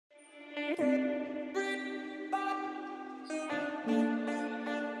Hello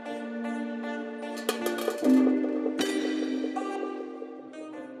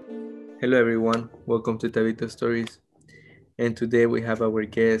everyone, welcome to Tavito Stories. And today we have our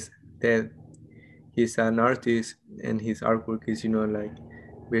guest, Ted. He's an artist and his artwork is, like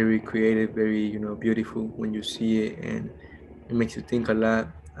very creative, very, beautiful when you see it, and it makes you think a lot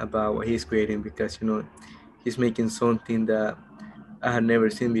about what he's creating because, he's making something that I had never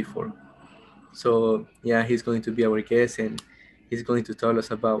seen before. So yeah, he's going to be our guest and he's going to tell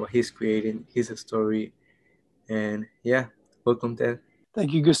us about what he's creating, his story, and yeah, welcome Ted.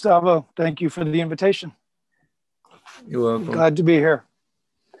 Thank you, Gustavo. Thank you for the invitation. You're welcome. Glad to be here.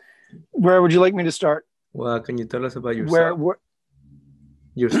 Where would you like me to start? Well, can you tell us about yourself?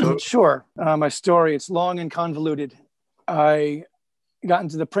 Your story? Sure. My story, it's long and convoluted. I got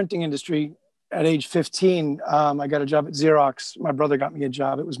into the printing industry at age 15. I got a job at Xerox. My brother got me a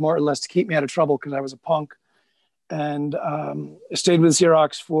job. It was more or less to keep me out of trouble because I was a punk. And I stayed with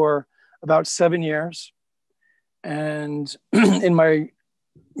Xerox for about 7 years. And in my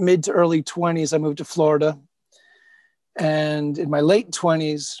mid to early 20s, I moved to Florida. And in my late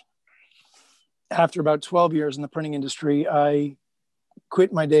 20s, after about 12 years in the printing industry, I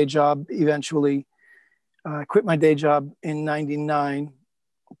quit my day job eventually. I quit my day job in 99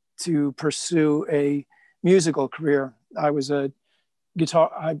 to pursue a musical career. I am a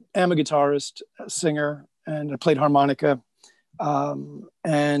guitarist, a singer, and I played harmonica.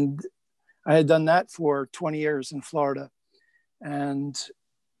 And I had done that for 20 years in Florida. And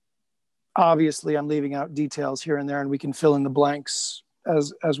obviously I'm leaving out details here and there, and we can fill in the blanks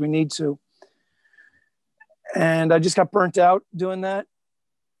as we need to. And I just got burnt out doing that.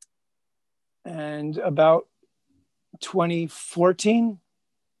 And about 2014,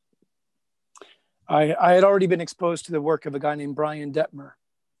 I had already been exposed to the work of a guy named Brian Detmer.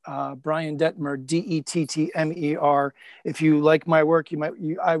 Brian Detmer, Dettmer. If you like my work,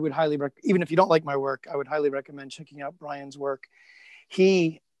 I would highly recommend, even if you don't like my work, I would highly recommend checking out Brian's work.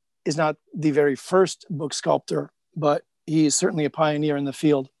 He is not the very first book sculptor, but he is certainly a pioneer in the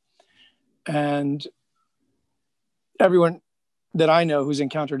field. And everyone that I know who's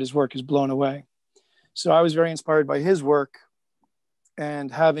encountered his work is blown away. So I was very inspired by his work, and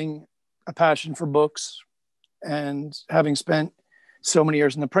having a passion for books and having spent so many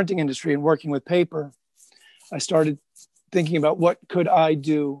years in the printing industry and working with paper, I started thinking about what could I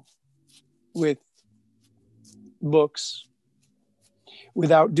do with books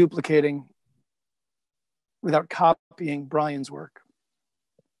without duplicating, without copying Brian's work.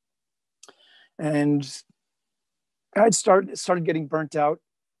 And I'd started getting burnt out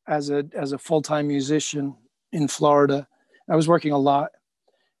as a full-time musician in Florida. I was working a lot.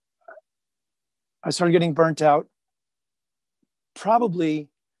 I started getting burnt out probably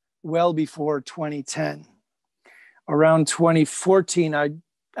well before 2010. Around 2014, I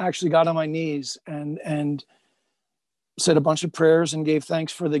actually got on my knees and said a bunch of prayers and gave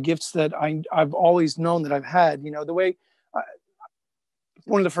thanks for the gifts that I've always known that I've had. One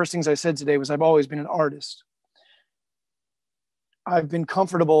of the first things I said today was I've always been an artist. I've been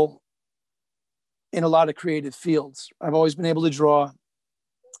comfortable in a lot of creative fields. I've always been able to draw.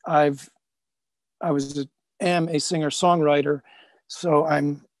 I am a singer-songwriter, so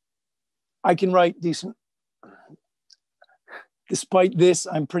I can write decent. Despite this,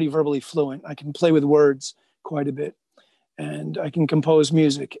 I'm pretty verbally fluent. I can play with words quite a bit, and I can compose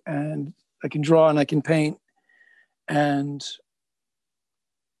music, and I can draw, and I can paint. And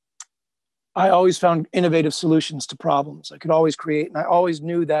I always found innovative solutions to problems. I could always create, and I always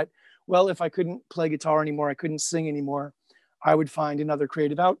knew that, well, if I couldn't play guitar anymore, I couldn't sing anymore, I would find another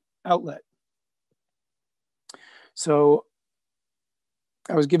creative outlet. So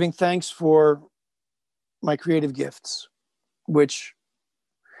I was giving thanks for my creative gifts, which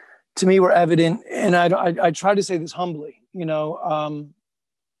to me were evident. And I try to say this humbly, they're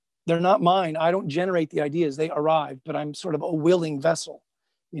not mine. I don't generate the ideas, they arrive, but I'm sort of a willing vessel.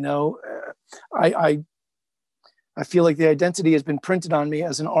 I feel like the identity has been printed on me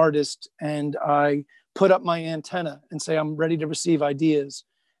as an artist, and I put up my antenna and say, I'm ready to receive ideas.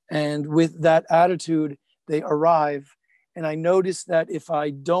 And with that attitude, they arrive. And I notice that if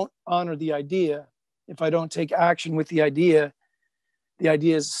I don't honor the idea, if I don't take action with the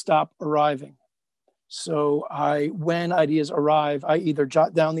ideas stop arriving. So when ideas arrive, I either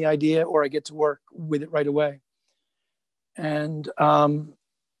jot down the idea or I get to work with it right away. And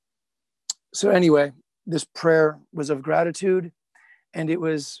so anyway, this prayer was of gratitude, and it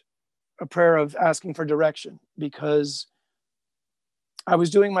was a prayer of asking for direction, because I was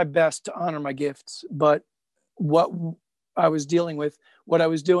doing my best to honor my gifts, but what I was dealing with what I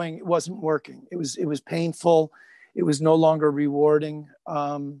was doing, it wasn't working. It was painful. It was no longer rewarding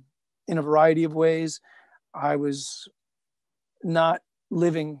in a variety of ways. I was not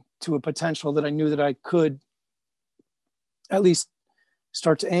living to a potential that I knew that I could at least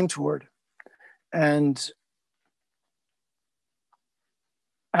start to aim toward. And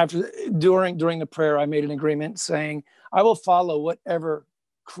during the prayer, I made an agreement saying, I will follow whatever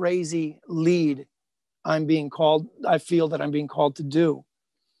crazy lead I feel that I'm being called to do,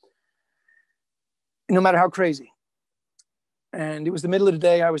 no matter how crazy. And it was the middle of the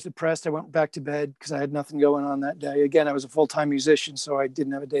day. I was depressed. I went back to bed because I had nothing going on that day. Again, I was a full-time musician, so I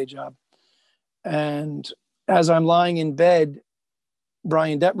didn't have a day job. And as I'm lying in bed,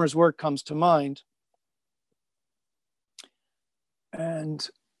 Brian Detmer's work comes to mind. And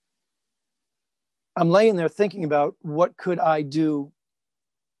I'm laying there thinking about what could I do?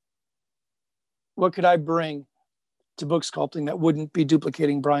 What could I bring to book sculpting that wouldn't be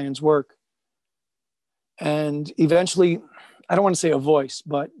duplicating Brian's work? And eventually, I don't want to say a voice,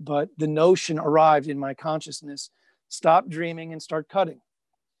 but the notion arrived in my consciousness: stop dreaming and start cutting.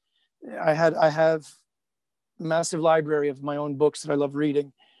 I have a massive library of my own books that I love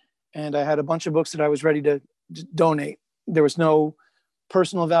reading, and I had a bunch of books that I was ready to donate. There was no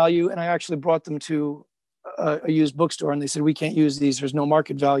personal value, and I actually brought them to a used bookstore, and they said, we can't use these, there's no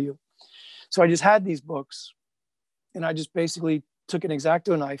market value. So I just had these books, and I just basically took an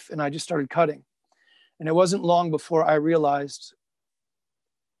X-Acto knife and I just started cutting. And it wasn't long before I realized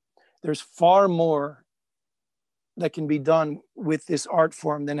there's far more that can be done with this art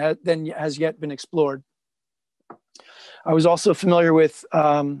form than has yet been explored. I was also familiar with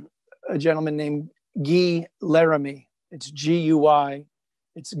a gentleman named Guy Laramie. It's G-U-Y.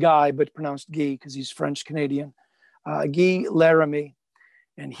 It's Guy, but pronounced Guy because he's French-Canadian. Guy Laramie.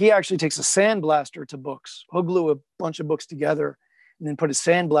 And he actually takes a sandblaster to books. He'll glue a bunch of books together and then put a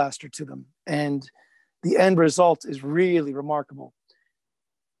sandblaster to them. And the end result is really remarkable.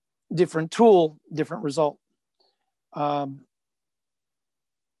 Different tool, different result. So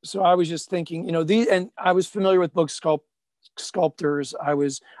I was just thinking, and I was familiar with book sculptors. I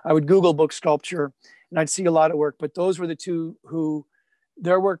would Google book sculpture and I'd see a lot of work, but those were the two who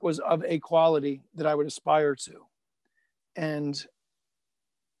their work was of a quality that I would aspire to. And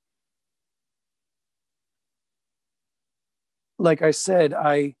like I said,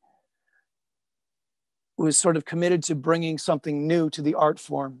 I was sort of committed to bringing something new to the art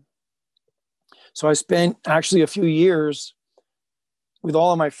form. So I spent actually a few years with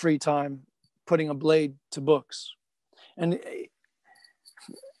all of my free time putting a blade to books. And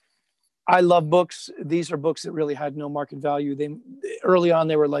I love books. These are books that really had no market value. Early on,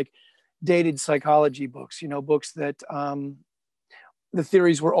 they were like dated psychology books, books that the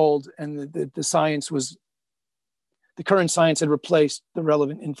theories were old and the science was, the current science had replaced the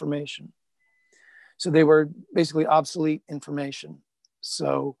relevant information. So they were basically obsolete information.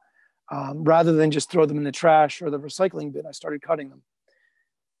 So rather than just throw them in the trash or the recycling bin, I started cutting them.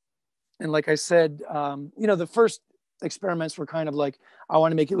 And like I said, the first experiments were kind of like, I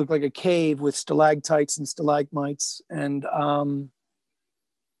want to make it look like a cave with stalactites and stalagmites and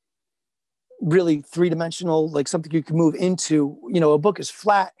really three-dimensional, like something you can move into. A book is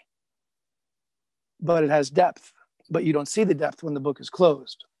flat, but it has depth, but you don't see the depth when the book is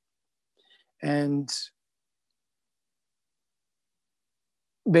closed. And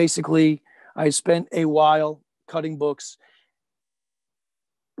basically, I spent a while cutting books,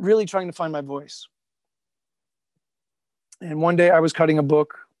 really trying to find my voice. And one day I was cutting a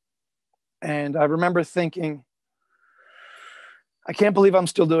book, and I remember thinking, I can't believe I'm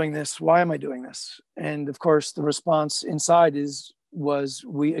still doing this. Why am I doing this? And of course, the response inside was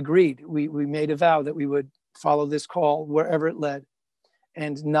we agreed. We made a vow that we would follow this call wherever it led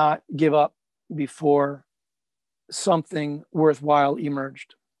and not give up before something worthwhile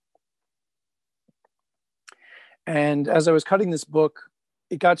emerged. And as I was cutting this book,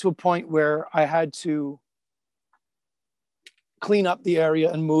 it got to a point where I had to clean up the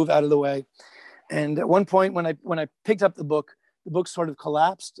area and move out of the way. And at one point when I picked up the book sort of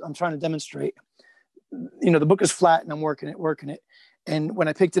collapsed. I'm trying to demonstrate. The book is flat and I'm working it. And when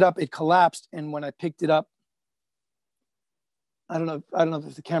I picked it up, it collapsed. And when I picked it up, I don't know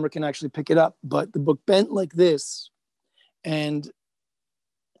if the camera can actually pick it up, but the book bent like this. And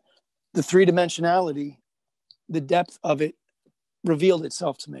the three-dimensionality, the depth of it revealed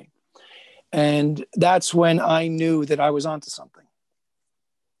itself to me. And that's when I knew that I was onto something.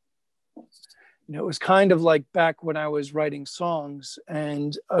 It was kind of like back when I was writing songs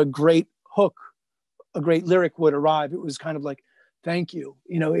and a great hook, a great lyric would arrive. It was kind of like, thank you.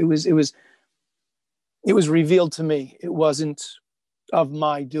 It was revealed to me. It wasn't of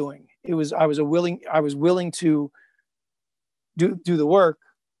my doing. I was willing to do the work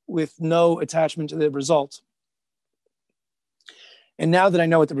with no attachment to the result. And now that I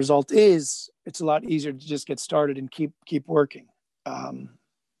know what the result is, it's a lot easier to just get started and keep working.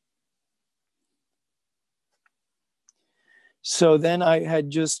 So then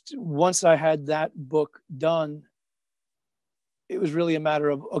once I had that book done, it was really a matter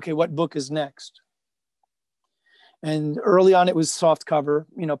of, okay, what book is next? And early on, it was soft cover,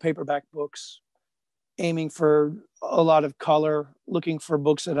 paperback books, aiming for a lot of color, looking for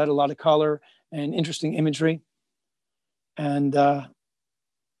books that had a lot of color and interesting imagery. And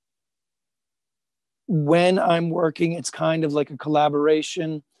when I'm working, it's kind of like a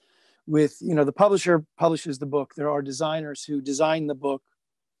collaboration with, the publisher publishes the book. There are designers who design the book,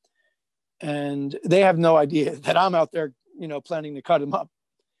 and they have no idea that I'm out there, planning to cut them up.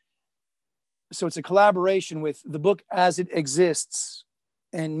 So it's a collaboration with the book as it exists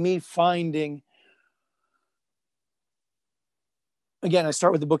and me finding, again, I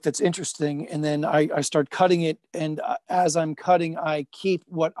start with the book that's interesting, and then I start cutting it. And as I'm cutting, I keep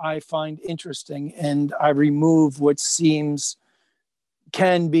what I find interesting, and I remove what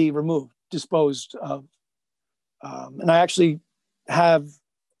can be removed, disposed of. And I actually have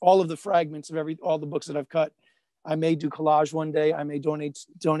all of the fragments of all the books that I've cut. I may do collage one day. I may donate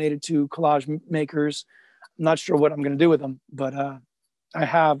it to collage makers. I'm not sure what I'm going to do with them, but I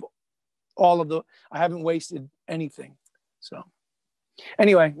have I haven't wasted anything. So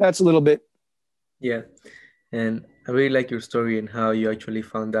anyway, that's a little bit. Yeah. And I really like your story and how you actually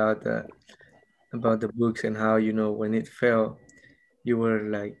found out about the books, and how, when it fell, you were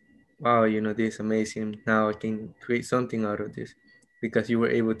like, wow, this is amazing. Now I can create something out of this, because you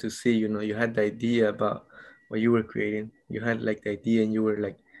were able to see, you had the idea about what you were creating. You had like the idea, and you were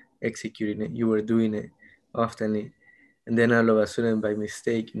like executing it. You were doing it often. And then all of a sudden, by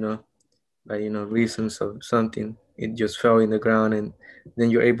mistake, by, reasons of something, it just fell in the ground, and then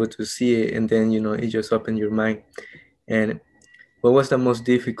you're able to see it. And then, it just opened your mind. And what was the most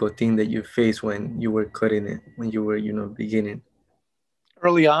difficult thing that you faced when you were cutting it, when you were, beginning?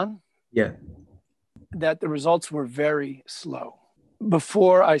 Early on, Yeah. that the results were very slow.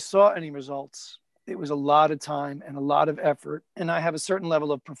 Before I saw any results, it was a lot of time and a lot of effort. And I have a certain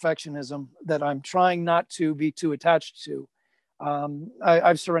level of perfectionism that I'm trying not to be too attached to.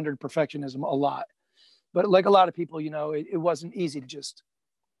 I've surrendered perfectionism a lot. But like a lot of people, it wasn't easy to just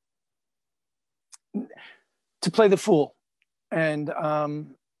to play the fool. And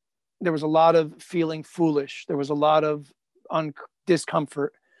there was a lot of feeling foolish. There was a lot of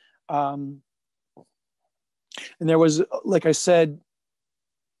discomfort. And there was, like I said,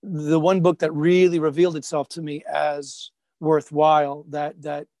 the one book that really revealed itself to me as worthwhile,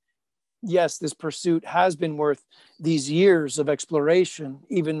 that yes, this pursuit has been worth these years of exploration,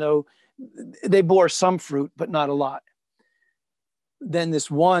 even though they bore some fruit, but not a lot. Then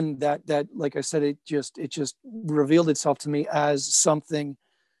this one that like I said, it just revealed itself to me as something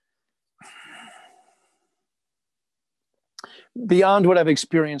beyond what I've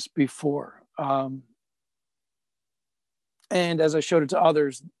experienced before. And as I showed it to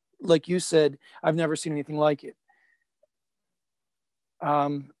others, like you said, I've never seen anything like it.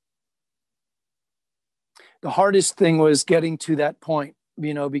 The hardest thing was getting to that point,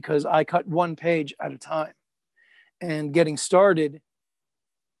 because I cut one page at a time, and getting started,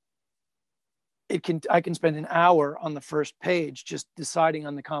 I can spend an hour on the first page just deciding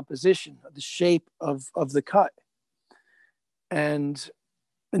on the composition, the shape of the cut. And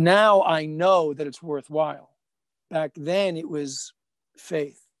now I know that it's worthwhile. Back then it was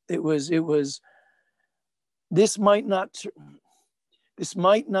faith. It was this might not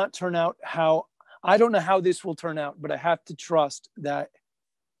turn out how, I don't know how this will turn out, but I have to trust that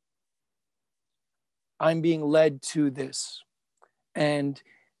I'm being led to this. And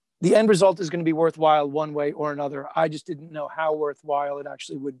the end result is going to be worthwhile one way or another. I just didn't know how worthwhile it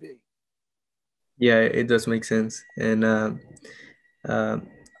actually would be. Yeah, it does make sense. And uh,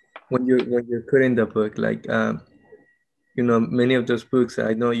 when you're cutting the book, like many of those books,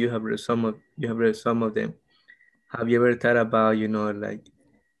 I know you have read some of them. Have you ever thought about, like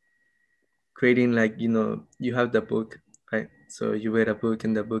creating, like, you have the book, right? So you read a book,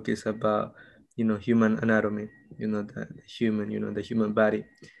 and the book is about, human anatomy, the human, the human body.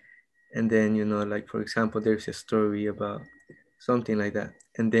 And then, like, for example, there's a story about something like that.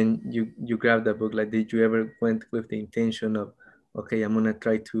 And then you grab the book. Like, did you ever went with the intention of, okay, I'm gonna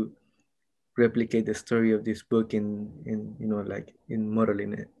try to replicate the story of this book in like in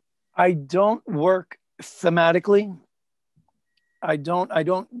modeling it? I don't work thematically. I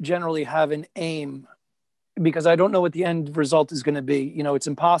don't generally have an aim because I don't know what the end result is going to be. It's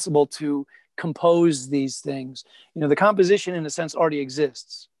impossible to compose these things. The composition in a sense already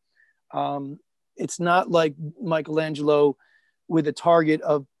exists. It's not like Michelangelo with a target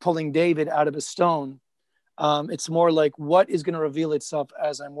of pulling David out of a stone. It's more like what is going to reveal itself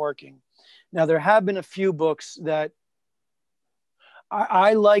as I'm working. Now, there have been a few books that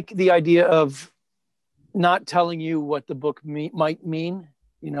I like the idea of not telling you what the book might mean.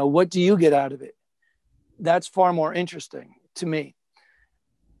 What do you get out of it? That's far more interesting to me.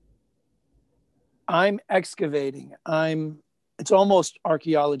 I'm excavating. It's almost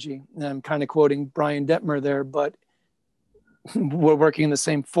archaeology. And I'm kind of quoting Brian Detmer there, but we're working in the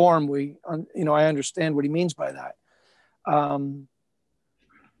same form. I understand what he means by that.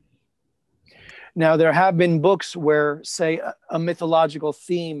 Now, there have been books where, say, a mythological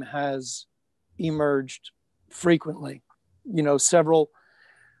theme has emerged frequently.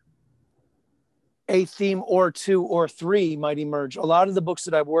 A theme or two or three might emerge. A lot of the books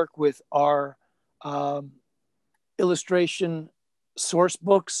that I work with are illustration source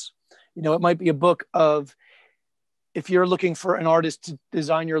books. It might be a book of, if you're looking for an artist to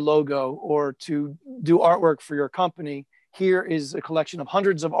design your logo or to do artwork for your company, here is a collection of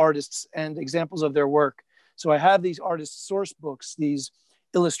hundreds of artists and examples of their work. So I have these artist source books, these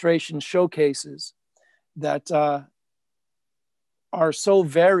illustration showcases that are so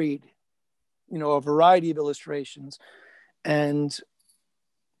varied, a variety of illustrations. And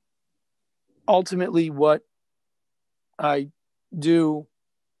ultimately what I do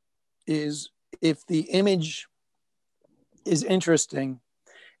is, if the image is interesting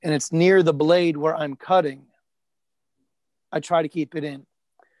and it's near the blade where I'm cutting, I try to keep it in.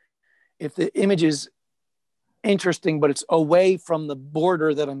 If the image is interesting, but it's away from the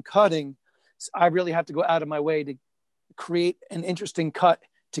border that I'm cutting, I really have to go out of my way to create an interesting cut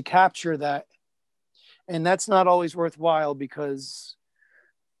to capture that. And that's not always worthwhile, because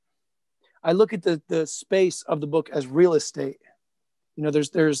I look at the space of the book as real estate.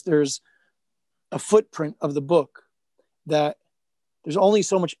 There's a footprint of the book that there's only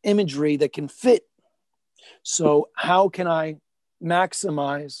so much imagery that can fit. So how can I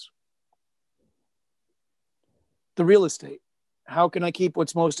maximize the real estate? How can I keep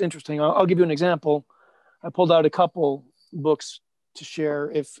what's most interesting? I'll give you an example. I pulled out a couple books to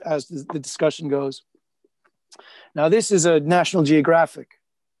share as the discussion goes. Now, this is a National Geographic,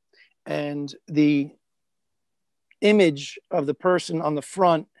 and the image of the person on the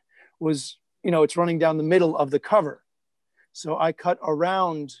front was, it's running down the middle of the cover. So I cut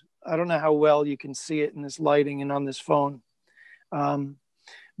around. I don't know how well you can see it in this lighting and on this phone.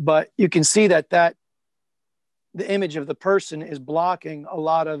 But you can see that the image of the person is blocking a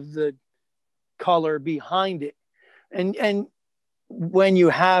lot of the color behind it. And when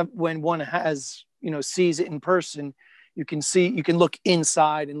one has, sees it in person, you can look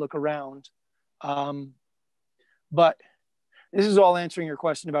inside and look around. But this is all answering your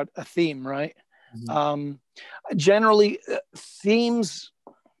question about a theme, right? Mm-hmm. Generally, themes,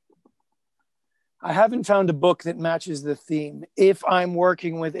 I haven't found a book that matches the theme. If I'm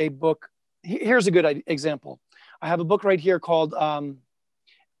working with a book, here's a good example. I have a book right here called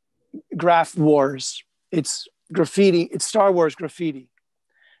Graph Wars. It's graffiti. It's Star Wars graffiti.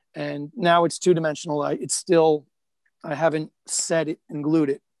 And now it's two-dimensional. I haven't set it and glued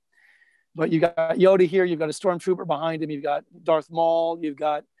it. But you got Yoda here. You've got a stormtrooper behind him. You've got Darth Maul. You've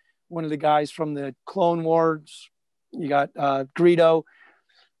got one of the guys from the Clone Wars. You got Greedo.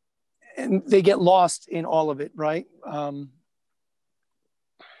 And they get lost in all of it, right?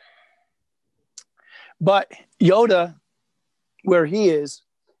 But Yoda, where he is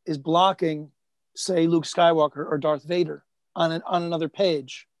blocking, say, Luke Skywalker or Darth Vader on another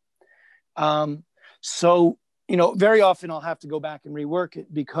page. So, very often I'll have to go back and rework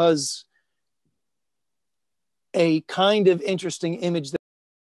it, because a kind of interesting image that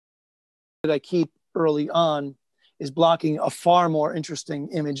I keep early on is blocking a far more interesting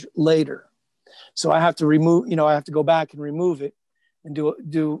image later. So I have to I have to go back and remove it and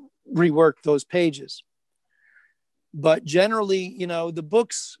rework those pages. But generally, the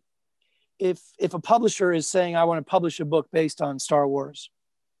books, if a publisher is saying, I want to publish a book based on Star Wars,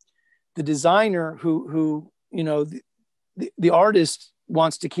 the designer the artist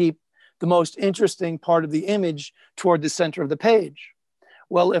wants to keep the most interesting part of the image toward the center of the page.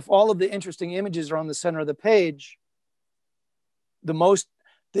 Well, if all of the interesting images are on the center of the page, the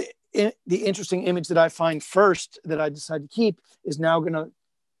interesting image that I find first that I decide to keep is now going to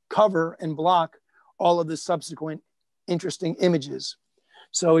cover and block all of the subsequent interesting images.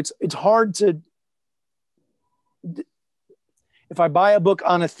 So it's hard to If I buy a book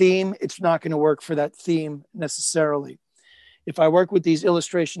on a theme, it's not going to work for that theme necessarily. If I work with these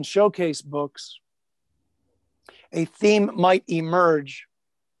illustration showcase books, a theme might emerge,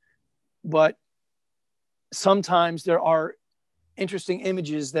 but sometimes there are interesting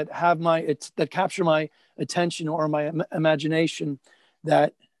images that capture my attention or my imagination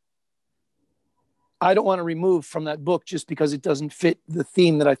that I don't want to remove from that book just because it doesn't fit the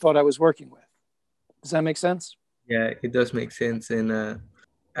theme that I thought I was working with. Does that make sense? Yeah, it does make sense, and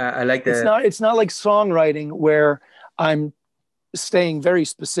I like It's that. not like songwriting where I'm staying very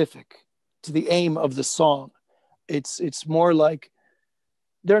specific to the aim of the song. It's more like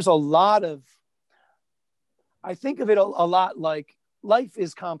there's a lot of, I think of it a lot like life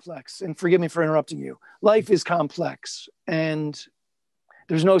is complex, and forgive me for interrupting you. Life is complex, and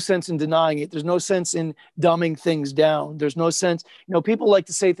there's no sense in denying it. There's no sense in dumbing things down. There's no sense, people like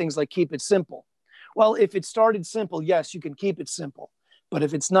to say things like keep it simple. Well, if it started simple, yes, you can keep it simple. But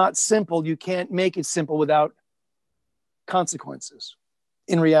if it's not simple, you can't make it simple without consequences.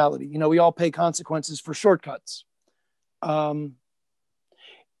 In reality, we all pay consequences for shortcuts. In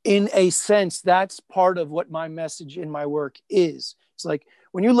a sense, that's part of what my message in my work is. It's like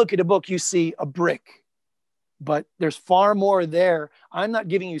when you look at a book, you see a brick, but there's far more there. I'm not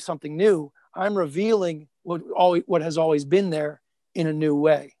giving you something new. I'm revealing what has always been there in a new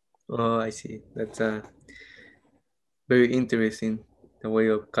way. Oh, I see. That's very interesting, the way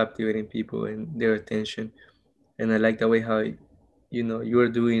of captivating people and their attention. And I like the way how you're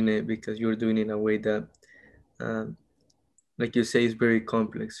doing it, because you're doing it in a way that, um, like you say, is very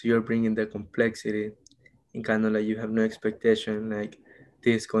complex. You're bringing the complexity, and kind of like you have no expectation, like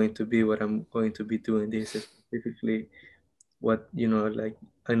this is going to be what I'm going to be doing. This is specifically what, like,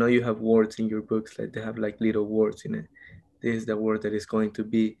 I know you have words in your books, like they have like little words in it. This is the word that is going to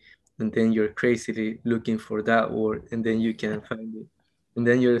be, and then you're crazily looking for that word, and then you can't find it, and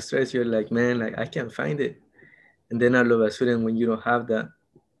then you're stressed. You're like, man, like I can't find it. And then all of a sudden, when you don't have that,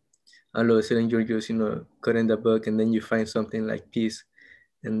 all of a sudden you're just cutting the book, and then you find something like peace,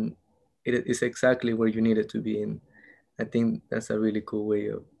 and it is exactly where you need it to be. And I think that's a really cool way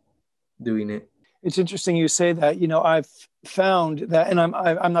of doing it. It's interesting you say that. I've found that, and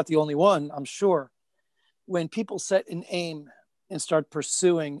I'm not the only one, I'm sure. When people set an aim and start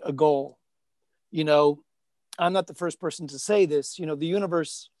pursuing a goal, I'm not the first person to say this. The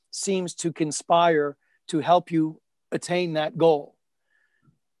universe seems to conspire to help you attain that goal.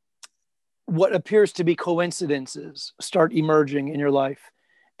 What appears to be coincidences start emerging in your life.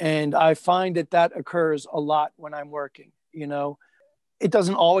 And I find that occurs a lot when I'm working. It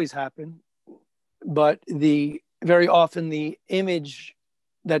doesn't always happen, but very often the image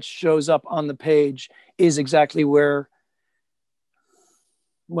that shows up on the page is exactly where,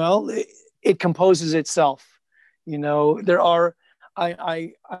 well, it composes itself. I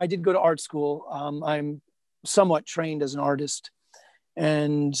did go to art school. I'm somewhat trained as an artist,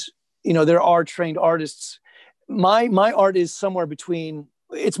 and there are trained artists. My art is somewhere between.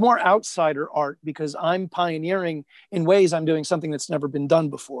 It's more outsider art because I'm pioneering in ways. I'm doing something that's never been done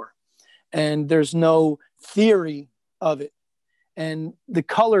before, and there's no theory of it. And the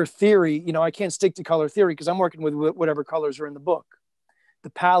color theory, I can't stick to color theory because I'm working with whatever colors are in the book. The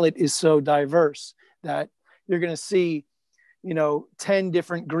palette is so diverse that you're going to see 10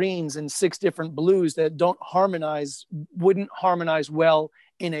 different greens and 6 different blues that wouldn't harmonize well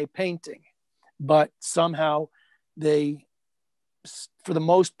in a painting, but somehow they, for the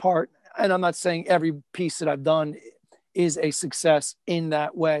most part, and I'm not saying every piece that I've done is a success in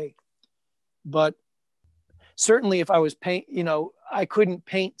that way, but certainly if I was I couldn't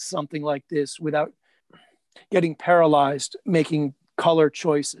paint something like this without getting paralyzed making color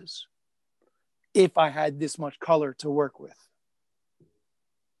choices if I had this much color to work with.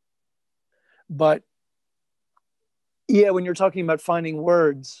 But yeah, when you're talking about finding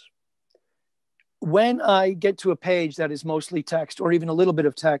words, when I get to a page that is mostly text or even a little bit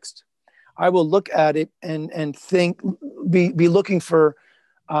of text, I will look at it and think, be looking for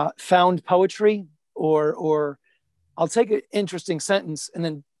found poetry, or I'll take an interesting sentence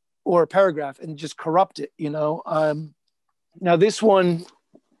or a paragraph and just corrupt it. Now this one,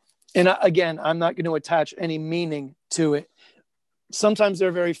 and again, I'm not going to attach any meaning to it. Sometimes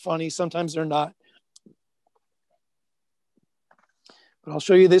they're very funny, sometimes they're not. But I'll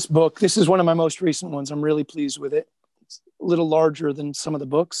show you this book. This is one of my most recent ones. I'm really pleased with it. It's a little larger than some of the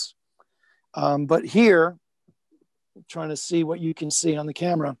books. But here, I'm trying to see what you can see on the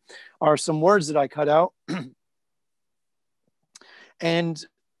camera, are some words that I cut out. And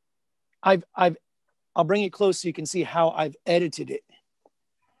I'll bring it close so you can see how I've edited it.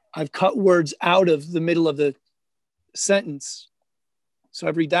 I've cut words out of the middle of the sentence So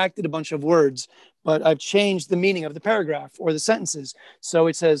I've redacted a bunch of words, but I've changed the meaning of the paragraph or the sentences. So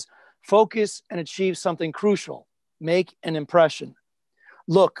it says, focus and achieve something crucial. Make an impression.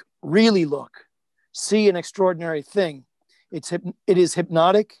 Look, really look. See an extraordinary thing. It is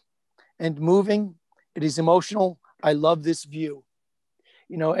hypnotic and moving. It is emotional. I love this view.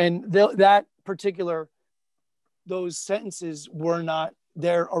 And that particular, those sentences were not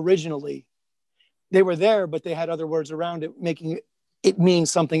there originally. They were there, but they had other words around it, making it mean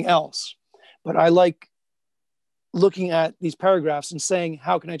something else. But I like looking at these paragraphs and saying,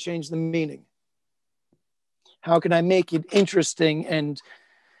 how can I change the meaning? How can I make it interesting and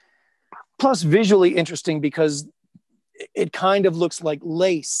plus visually interesting, because it kind of looks like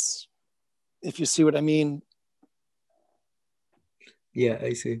lace, if you see what I mean. Yeah,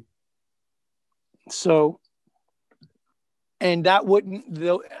 I see. So, and that wouldn't,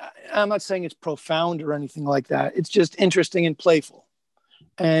 though, I'm not saying it's profound or anything like that. It's just interesting and playful.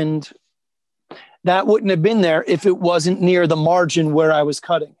 And that wouldn't have been there if it wasn't near the margin where I was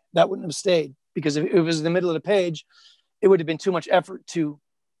cutting. That wouldn't have stayed, because if it was in the middle of the page, it would have been too much effort to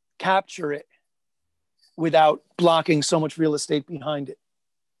capture it without blocking so much real estate behind it.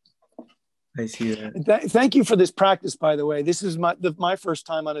 I see that. Thank you for this practice, by the way. This is my first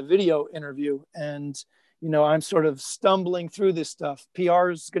time on a video interview, and I'm sort of stumbling through this stuff. PR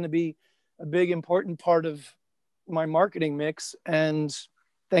is going to be a big, important part of my marketing mix, and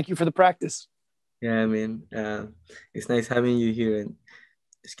thank you for the practice. Yeah, I mean, it's nice having you here and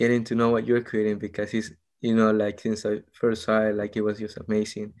just getting to know what you're creating, because it's, like since I first saw it, like it was just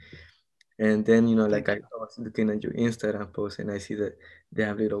amazing. And then, like I was looking at your Instagram post and I see that they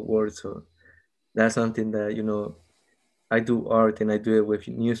have little words. So that's something that, I do art and I do it with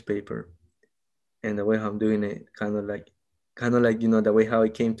newspaper. And the way how I'm doing it, kind of like, the way how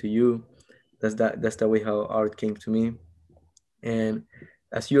it came to you, that's the way how art came to me. And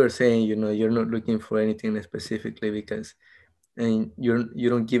as you are saying, you're not looking for anything specifically, because and you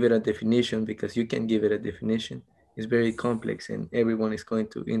don't give it a definition, because you can give it a definition. It's very complex and everyone is going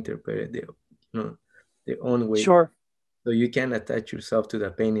to interpret it their own way. Sure. So you can attach yourself to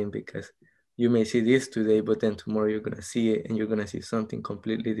the painting, because you may see this today, but then tomorrow you're going to see it and you're going to see something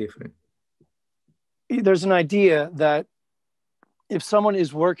completely different. There's an idea that if someone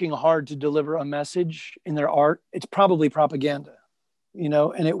is working hard to deliver a message in their art, it's probably propaganda,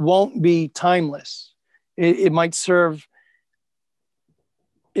 and it won't be timeless. It might serve,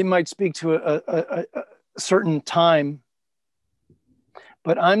 it might speak to a certain time,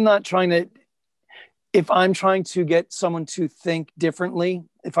 but I'm not trying to, if I'm trying to get someone to think differently,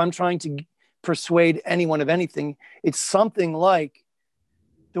 if I'm trying to persuade anyone of anything, it's something like,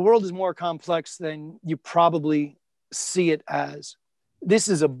 the world is more complex than you probably see it as. This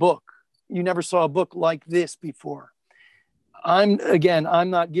is a book. You never saw a book like this before. I'm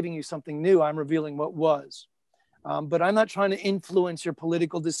not giving you something new. I'm revealing what was. But I'm not trying to influence your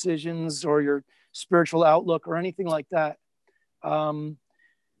political decisions or your spiritual outlook or anything like that.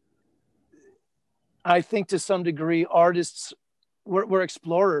 I think to some degree, artists, we're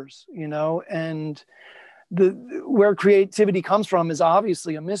explorers, and where creativity comes from is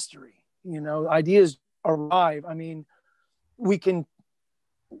obviously a mystery. Ideas arrive. I mean, we can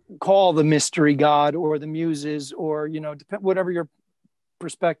call the mystery God or the muses, or whatever your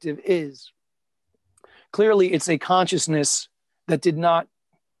perspective is. Clearly, it's a consciousness that did not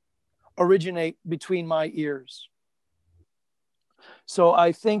originate between my ears. So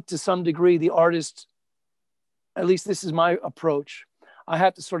I think to some degree, the artist, at least this is my approach, I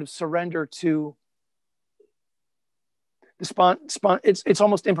have to sort of surrender to the it's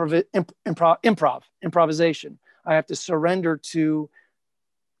almost improvisation. I have to surrender to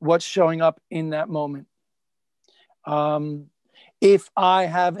what's showing up in that moment. If I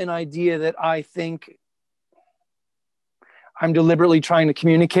have an idea that I think I'm deliberately trying to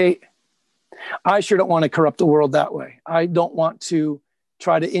communicate, I sure don't want to corrupt the world that way. I don't want to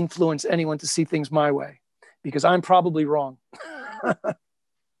try to influence anyone to see things my way, because I'm probably wrong.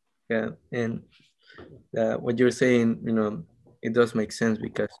 Yeah, and what you're saying, it does make sense,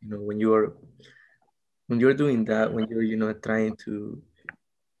 because when you're doing that, when you're trying to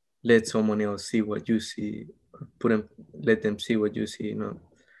let someone else see what you see, or let them see what you see, in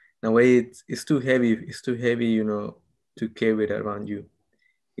a way it's too heavy. It's too heavy, to carry it around you,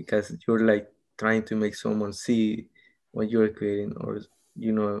 because you're like trying to make someone see what you're creating, or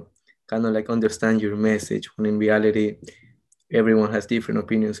kind of like understand your message, when in reality everyone has different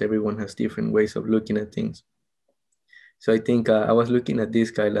opinions, everyone has different ways of looking at things. So I think I was looking at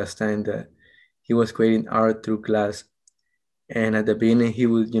this guy last time, that he was creating art through glass, and at the beginning he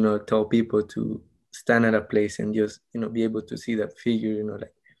would tell people to stand at a place and just, be able to see that figure,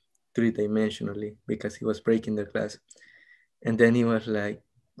 like three-dimensionally, because he was breaking the glass. And then he was like,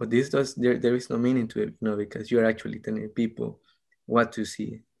 but there is no meaning to it, because you're actually telling people what to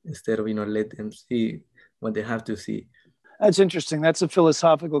see instead of, let them see what they have to see. That's interesting. That's a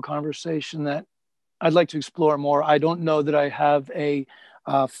philosophical conversation that I'd like to explore more. I don't know that I have a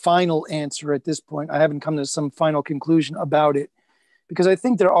final answer at this point. I haven't come to some final conclusion about it, because I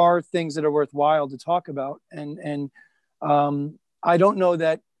think there are things that are worthwhile to talk about. And I don't know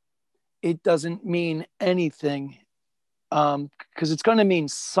that it doesn't mean anything, because it's going to mean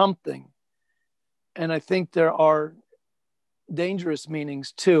something. And I think there are dangerous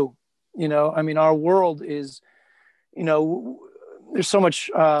meanings too. I mean, our world is, there's so much,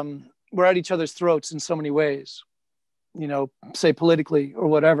 we're at each other's throats in so many ways, say politically or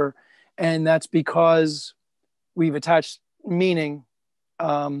whatever. And that's because we've attached meaning.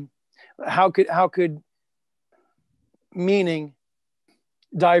 How could meaning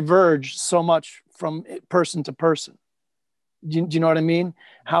diverge so much from person to person? Do you know what I mean?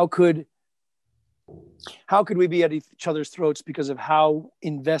 How could we be at each other's throats because of how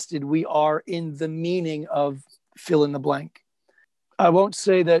invested we are in the meaning of fill in the blank? I won't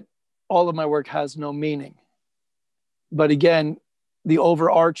say that all of my work has no meaning, but again, the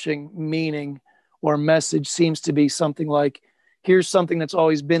overarching meaning or message seems to be something like, here's something that's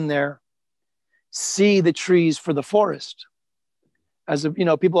always been there. See the trees for the forest.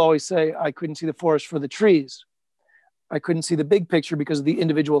 People always say, I couldn't see the forest for the trees. I couldn't see the big picture because of the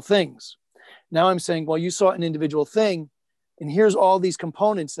individual things. Now I'm saying, well, you saw an individual thing, and here's all these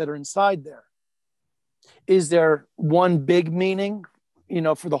components that are inside there. Is there one big meaning,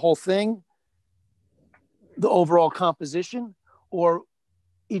 for the whole thing, the overall composition, or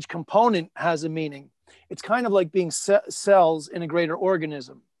each component has a meaning? It's kind of like being cells in a greater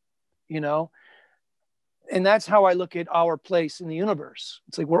organism, and that's how I look at our place in the universe.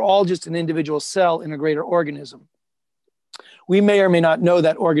 It's like we're all just an individual cell in a greater organism. We may or may not know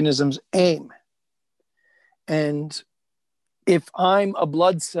that organism's aim. And if I'm a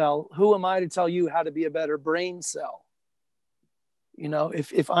blood cell, who am I to tell you how to be a better brain cell?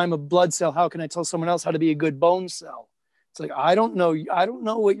 If I'm a blood cell, how can I tell someone else how to be a good bone cell? It's like, I don't know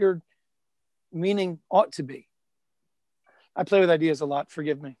what your meaning ought to be. I play with ideas a lot.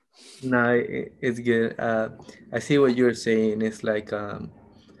 Forgive me. No, it's good. I see what you're saying. It's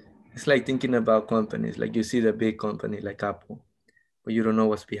like thinking about companies. Like you see the big company like Apple, but you don't know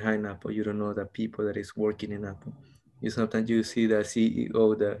what's behind Apple. You don't know the people that is working in Apple. Sometimes you see the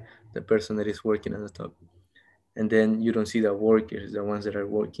CEO, the person that is working at the top, and then you don't see the workers, the ones that are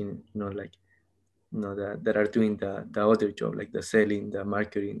working, like, that are doing the other job, like the selling, the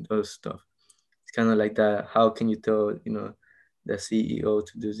marketing, those stuff. It's kind of like that. How can you tell, the CEO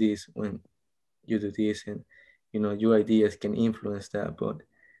to do this when you do this, and your ideas can influence that, but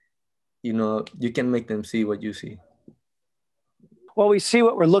you can make them see what you see. Well, we see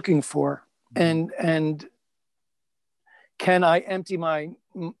what we're looking for, and can I empty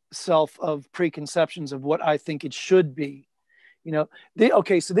myself of preconceptions of what I think it should be?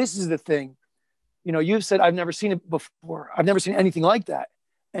 Okay, so this is the thing. You've said, I've never seen it before. I've never seen anything like that.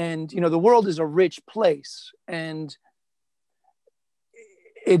 And, the world is a rich place. And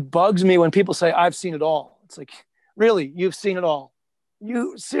it bugs me when people say, I've seen it all. It's like, really? You've seen it all?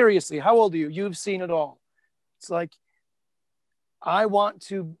 You seriously, how old are you? You've seen it all. It's like, I want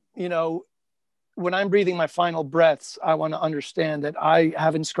to, when I'm breathing my final breaths, I want to understand that I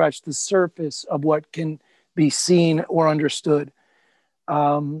haven't scratched the surface of what can be seen or understood.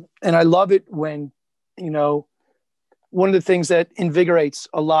 And I love it when, one of the things that invigorates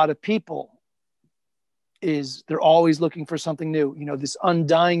a lot of people is they're always looking for something new, this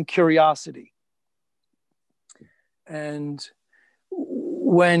undying curiosity. And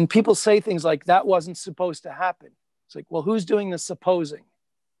when people say things like that wasn't supposed to happen, it's like, well, who's doing the supposing?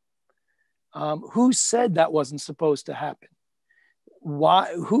 Who said that wasn't supposed to happen?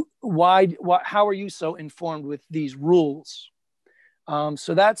 Why? How are you so informed with these rules?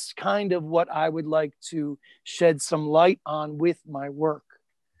 So that's kind of what I would like to shed some light on with my work.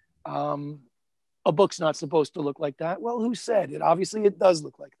 A book's not supposed to look like that. Well, who said it? Obviously, it does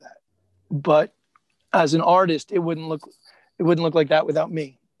look like that. But as an artist, it wouldn't look like that without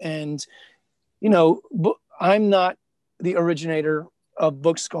me. And I'm not the originator of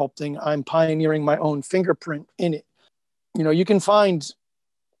book sculpting. I'm pioneering my own fingerprint in it. You can find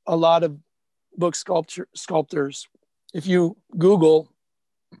a lot of book sculptors. If you Google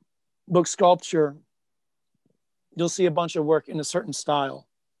book sculpture, you'll see a bunch of work in a certain style.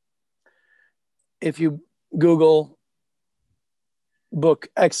 If you Google book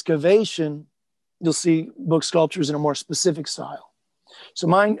excavation, you'll see book sculptures in a more specific style. So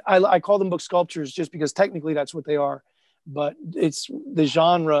mine, I call them book sculptures just because technically that's what they are, but it's the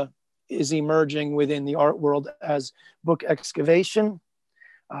genre is emerging within the art world as book excavation.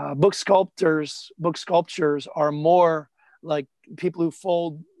 Book sculptures are more like people who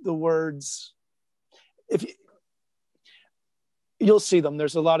fold the words. If you'll see them,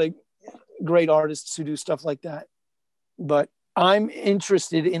 there's a lot of great artists who do stuff like that, but I'm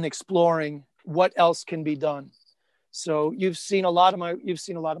interested in exploring what else can be done. So you've seen a lot of my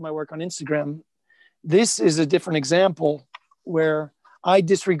work on Instagram. This is a different example where I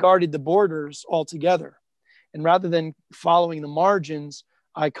disregarded the borders altogether, and rather than following the margins,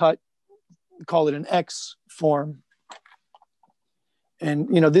 I call it an X form. And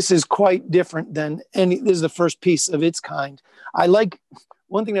this is quite different than any. This is the first piece of its kind. I like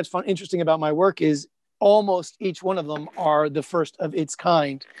one thing that's interesting about my work is almost each one of them are the first of its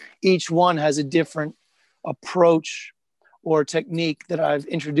kind. Each one has a different approach or technique that I've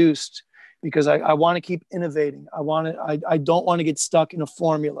introduced because I want to keep innovating. I don't want to get stuck in a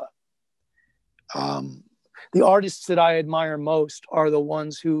formula. The artists that I admire most are the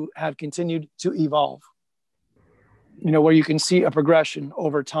ones who have continued to evolve, where you can see a progression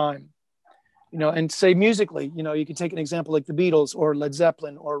over time, and say musically, you can take an example like the Beatles or Led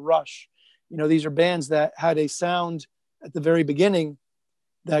Zeppelin or Rush. These are bands that had a sound at the very beginning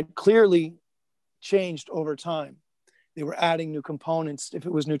that clearly changed over time. They were adding new components, if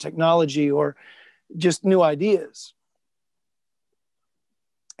it was new technology or just new ideas.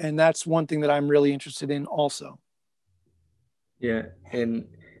 And that's one thing that I'm really interested in also. Yeah. And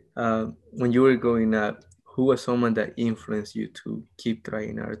when you were growing up, who was someone that influenced you to keep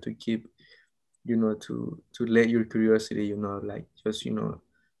trying art, to keep, to let your curiosity, like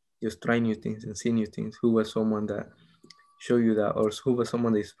just try new things and see new things? Who was someone that showed you that, or who was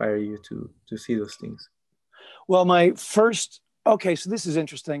someone that inspired you to see those things? Well, so this is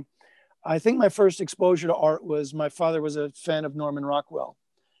interesting. I think my first exposure to art was my father was a fan of Norman Rockwell.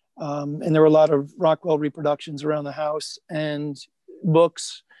 And there were a lot of Rockwell reproductions around the house and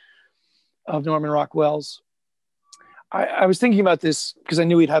books of Norman Rockwell's. I was thinking about this because I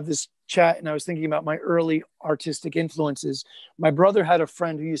knew we'd have this chat, and I was thinking about my early artistic influences. My brother had a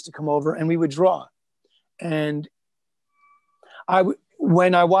friend who used to come over and we would draw. And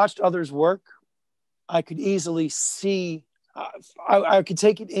when I watched others work, I could easily see, I could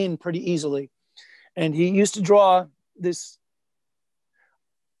take it in pretty easily. And he used to draw this,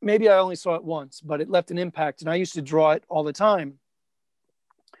 maybe I only saw it once, but it left an impact. And I used to draw it all the time,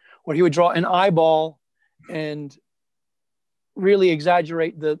 where he would draw an eyeball and really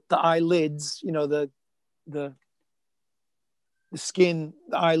exaggerate the eyelids, the skin,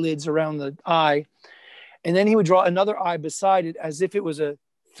 the eyelids around the eye. And then he would draw another eye beside it as if it was a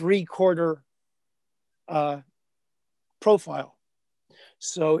 3/4 profile.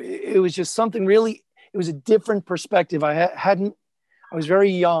 So it was just something really, it was a different perspective. I was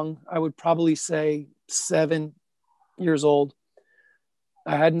very young. I would probably say 7 years old.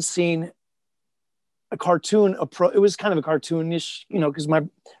 I hadn't seen a cartoon. It was kind of a cartoonish, because my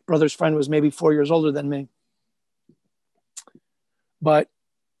brother's friend was maybe 4 years older than me. But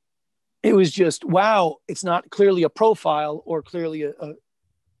it was just, wow, it's not clearly a profile or clearly a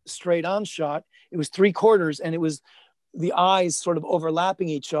straight on shot. It was 3/4, and it was the eyes sort of overlapping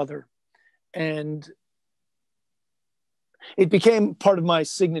each other. And it became part of my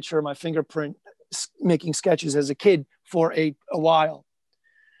signature, my fingerprint, making sketches as a kid for a while.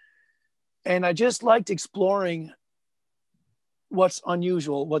 And I just liked exploring what's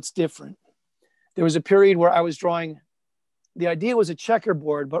unusual, what's different. There was a period where I was drawing, the idea was a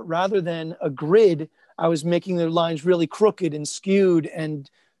checkerboard, but rather than a grid, I was making the lines really crooked and skewed and,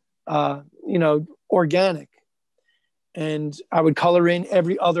 organic. And I would color in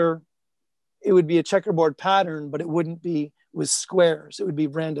it would be a checkerboard pattern, but it wouldn't be with squares. It would be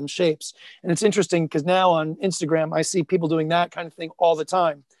random shapes. And it's interesting because now on Instagram, I see people doing that kind of thing all the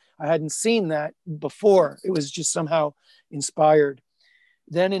time. I hadn't seen that before. It was just somehow inspired.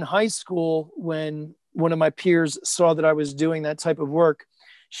 Then in high school, when one of my peers saw that I was doing that type of work,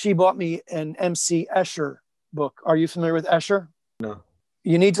 she bought me an MC Escher book. Are you familiar with Escher? No.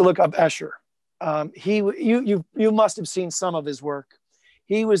 You need to look up Escher. You must have seen some of his work.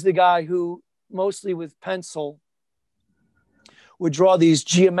 He was the guy who, mostly with pencil, would draw these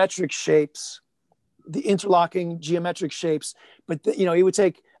geometric shapes, the interlocking geometric shapes. But he would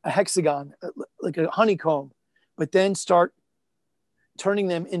take a hexagon, like a honeycomb, but then start turning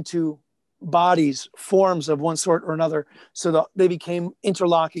them into bodies, forms of one sort or another, so that they became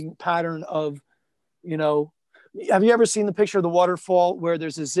interlocking pattern of, have you ever seen the picture of the waterfall where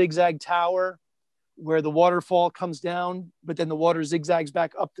there's a zigzag tower where the waterfall comes down, but then the water zigzags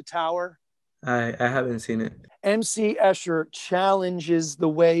back up the tower. I haven't seen it. MC Escher challenges the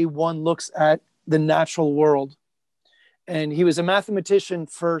way one looks at the natural world. And he was a mathematician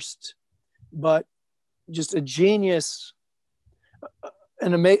first, but just a genius,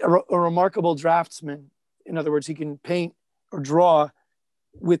 and a remarkable draftsman. In other words, he can paint or draw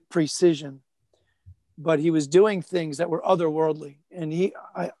with precision, but he was doing things that were otherworldly. And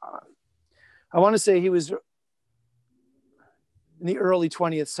I want to say he was in the early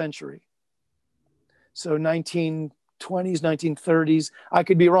 20th century. So 1920s, 1930s. I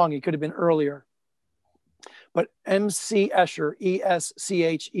could be wrong. He could have been earlier. But MC Escher,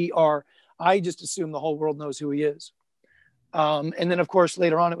 Escher, I just assume the whole world knows who he is. And then, of course,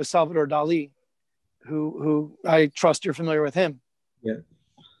 later on, it was Salvador Dali, who I trust you're familiar with him. Yeah.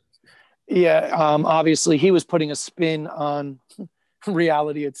 Yeah, obviously, he was putting a spin on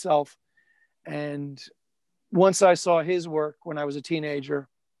reality itself. And once I saw his work when I was a teenager,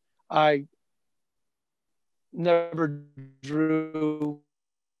 I never drew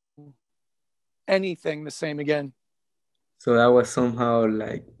anything the same again. So that was somehow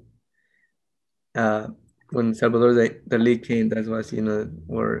like uh, when Salvador Dali came. That was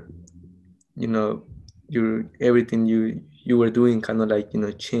where you know everything you were doing kind of like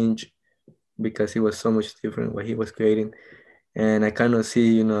change, because it was so much different what he was creating. And I kind of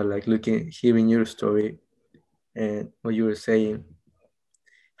see like hearing your story and what you were saying,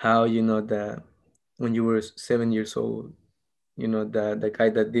 how that when you were 7 years old, the guy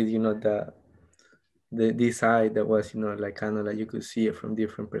that did the this side that was like kind of like you could see it from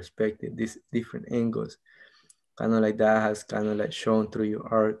different perspectives, these different angles, kind of like that has kind of like shown through your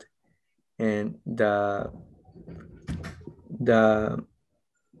art. And the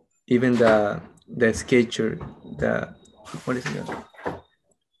even the sketcher, the what is it,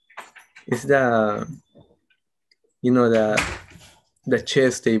 it's the the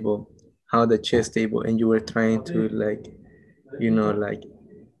chess table, how the chess table, and you were trying to like like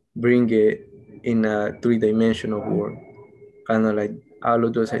bring it in a three-dimensional world, kind of like all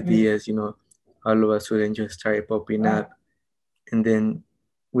of those ideas, all of a sudden just started popping up. And then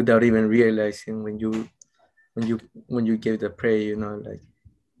without even realizing, when you when you gave the prayer, like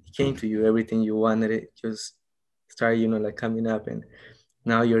it came to you, everything you wanted, it just started like coming up. And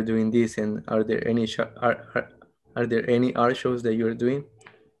now you're doing this. And are there any are there any art shows that you're doing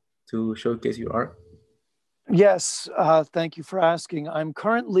to showcase your art? Yes, thank you for asking. I'm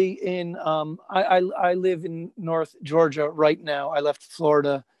currently in, I live in North Georgia right now. I left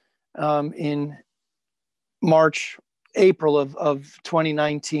Florida in March, April of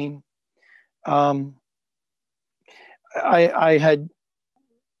 2019. I had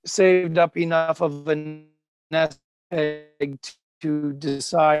saved up enough of a nest egg to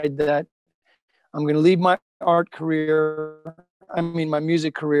decide that I'm going to leave my art career, my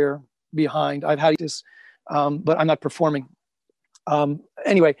music career behind. I've had this, but I'm not performing.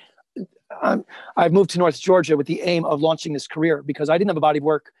 Anyway, I've moved to North Georgia with the aim of launching this career because I didn't have a body of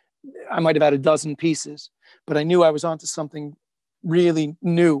work. I might have had a dozen pieces, but I knew I was onto something really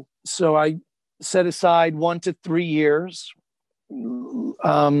new. So I set aside 1 to 3 years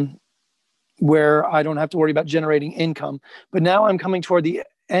where I don't have to worry about generating income. But now I'm coming toward the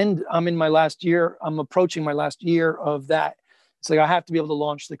end. I'm in my last year. I'm approaching my last year of that. It's like I have to be able to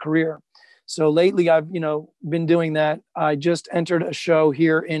launch the career. So lately I've, been doing that. I just entered a show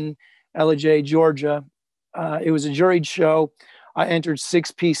here in Ellijay, Georgia. It was a juried show. I entered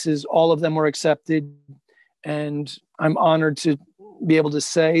 6 pieces. All of them were accepted. And I'm honored to be able to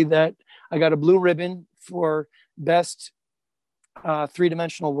say that I got a blue ribbon for best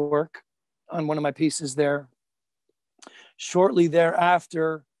three-dimensional work on one of my pieces there. Shortly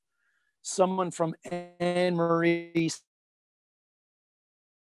thereafter, someone from Anne Marie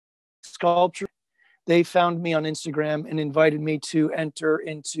Sculpture, they found me on Instagram and invited me to enter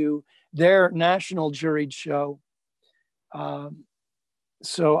into their national juried show.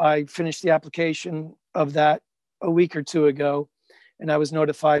 So I finished the application of that a week or 2 ago, and I was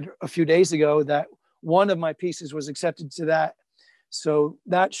notified a few days ago that one of my pieces was accepted to that. So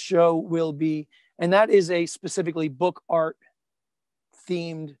that show will be, and that is a specifically book art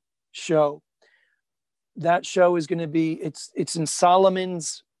themed show. That show is going to be, it's in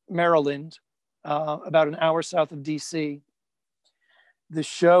Solomons, Maryland, about an hour south of DC. The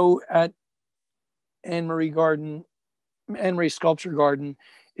show at Anne Marie Sculpture Garden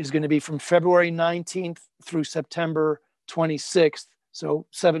is going to be from February 19th through September 26th. So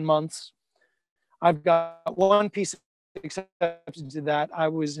 7 months. I've got one piece accepted to that. I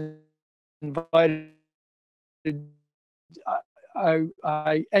was invited.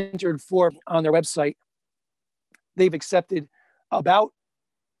 I entered for on their website. They've accepted about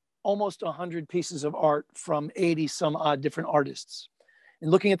almost 100 pieces of art from 80 some odd different artists. And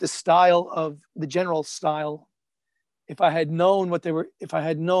looking at the style of the general style, if I had known what they were, if I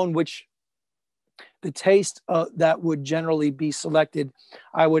had known which the taste that would generally be selected,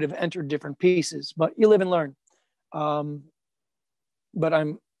 I would have entered different pieces. But you live and learn. But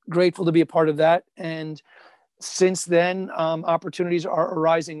I'm grateful to be a part of that. And since then, opportunities are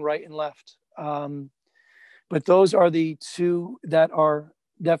arising right and left. But those are the two that are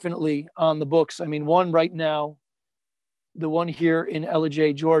definitely on the books. I mean, one right now, the one here in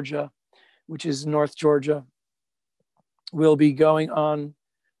Ellijay, Georgia, which is North Georgia, will be going on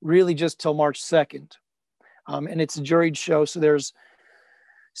really just till March 2nd. And it's a juried show. So there's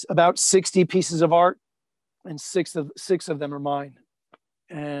about 60 pieces of art, and six of them are mine.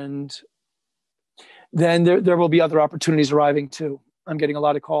 And then there will be other opportunities arriving too. I'm getting a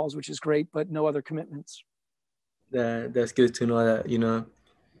lot of calls, which is great, but no other commitments. That's good to know that,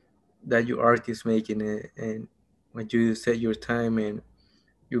 that your art is making it, and when you set your time and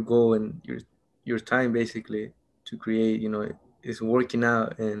your goal and your time basically to create, is working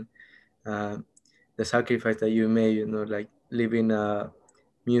out. And uh, the sacrifice that you made, like leaving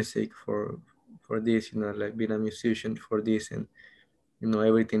music for this, like being a musician for this, and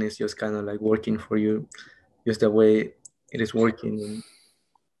everything is just kind of like working for you, just the way it is working. And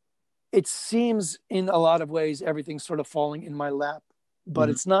it seems in a lot of ways everything's sort of falling in my lap, but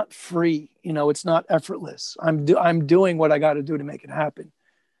mm-hmm. it's not free. It's not effortless. I'm doing what I got to do to make it happen.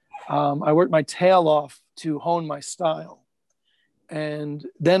 I worked my tail off to hone my style, and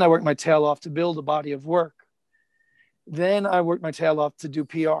then I worked my tail off to build a body of work. Then I worked my tail off to do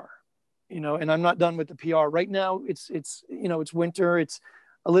PR, and I'm not done with the PR right now. It's winter. It's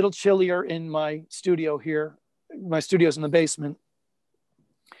a little chillier in my studio here. My studio's in the basement.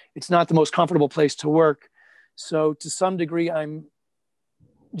 It's not the most comfortable place to work. So to some degree, I'm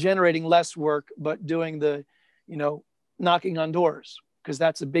generating less work, but doing the, knocking on doors, because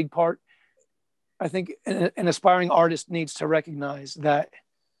that's a big part. I think an aspiring artist needs to recognize that,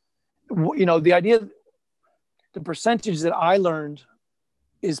 the idea, the percentage that I learned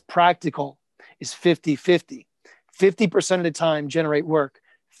is practical, is 50-50. 50% of the time generate work,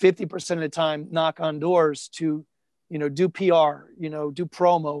 50% of the time knock on doors to do PR, do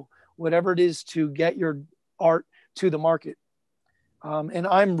promo, whatever it is to get your art to the market. And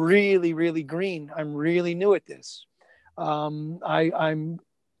I'm really, really green. I'm really new at this. I'm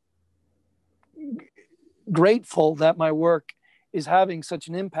grateful that my work is having such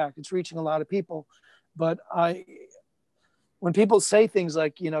an impact. It's reaching a lot of people. But when people say things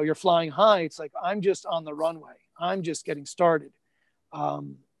like, you're flying high, it's like, I'm just on the runway. I'm just getting started.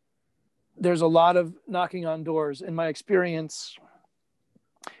 There's a lot of knocking on doors. In my experience,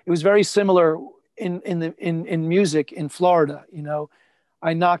 it was very similar in music in Florida.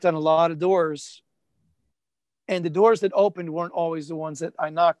 I knocked on a lot of doors, and the doors that opened weren't always the ones that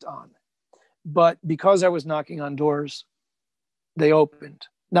I knocked on. But because I was knocking on doors, they opened.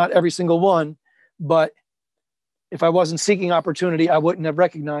 Not every single one, but if I wasn't seeking opportunity, I wouldn't have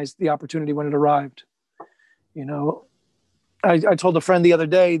recognized the opportunity when it arrived. I told a friend the other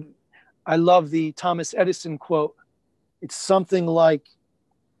day, I love the Thomas Edison quote. It's something like,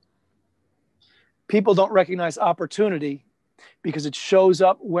 people don't recognize opportunity because it shows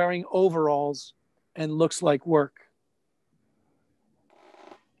up wearing overalls and looks like work.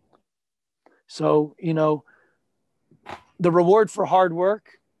 So, the reward for hard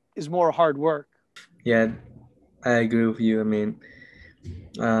work is more hard work. Yeah, I agree with you. I mean,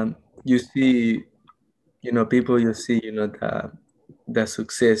 you see, people, you see, the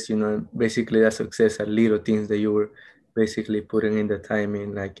success, basically the success are little things that you were basically putting in the time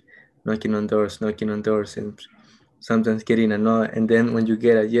in, like knocking on doors, and sometimes getting a no. And then when you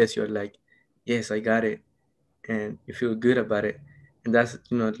get a yes, you're like, yes, I got it. And you feel good about it. And that's,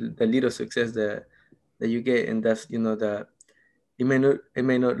 the little success that you get. And that's, the, it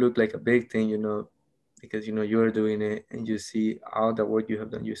may not look like a big thing, because, you're doing it and you see all the work you have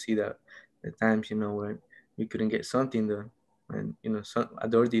done. You see that the times, when you couldn't get something done, and, a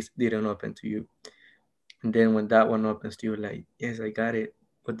door didn't open to you. And then when that one opens to you, like, yes, I got it.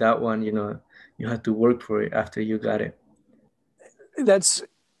 But that one, you have to work for it after you got it.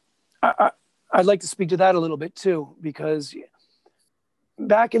 I'd like to speak to that a little bit too, because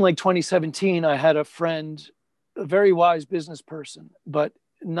back in like 2017, I had a friend, a very wise business person, but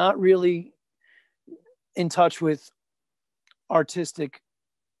not really in touch with artistic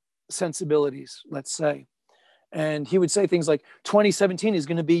sensibilities, let's say. And he would say things like, 2017 is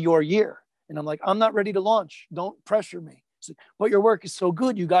going to be your year. And I'm like, I'm not ready to launch. Don't pressure me. It's like, but your work is so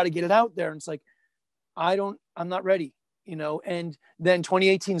good, you got to get it out there. And it's like, I'm not ready, and then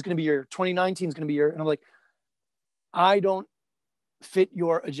 2018 is going to be your, 2019 is going to be your, and I'm like, I don't fit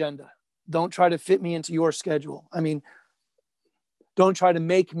your agenda. Don't try to fit me into your schedule. I mean, don't try to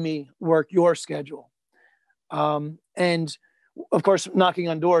make me work your schedule. And of course, knocking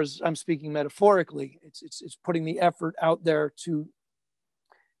on doors, I'm speaking metaphorically. It's putting the effort out there to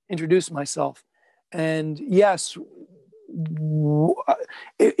introduce myself. And yes,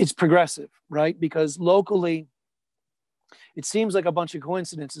 it's progressive, right? Because locally, it seems like a bunch of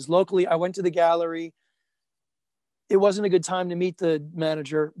coincidences. Locally, I went to the gallery. It wasn't a good time to meet the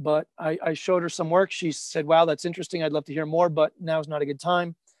manager, but I showed her some work. She said, wow, that's interesting. I'd love to hear more, but now's not a good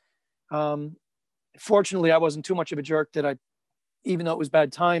time. Fortunately, I wasn't too much of a jerk that even though it was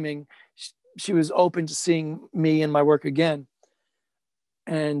bad timing, she was open to seeing me and my work again.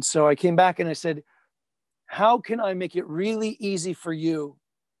 And so I came back and I said, how can I make it really easy for you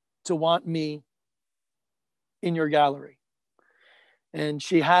to want me in your gallery? And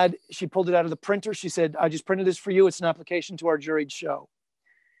she pulled it out of the printer. She said, I just printed this for you. It's an application to our juried show.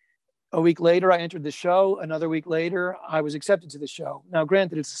 A week later, I entered the show. Another week later, I was accepted to the show. Now,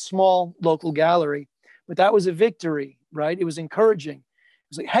 granted, it's a small local gallery, but that was a victory, right? It was encouraging. It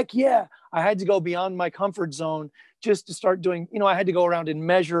was like, heck yeah. I had to go beyond my comfort zone just to start doing, I had to go around and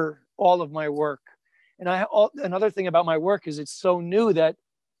measure all of my work. And another thing about my work is it's so new that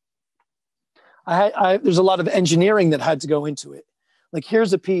there's a lot of engineering that had to go into it. Like,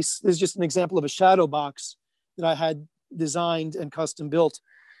 here's a piece. This is just an example of a shadow box that I had designed and custom built.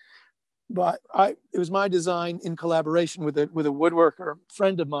 But it was my design in collaboration with a woodworker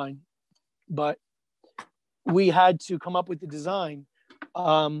friend of mine. But we had to come up with the design.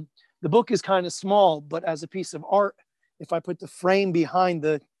 The book is kind of small, but as a piece of art, if I put the frame behind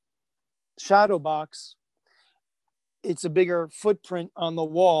the shadow box, it's a bigger footprint on the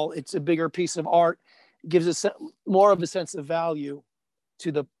wall. It's a bigger piece of art. It gives more of a sense of value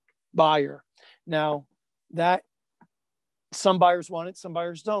to the buyer. Now, that some buyers want it, some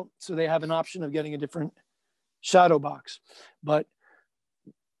buyers don't. So they have an option of getting a different shadow box. But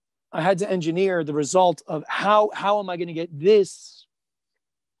I had to engineer the result of how am I going to get this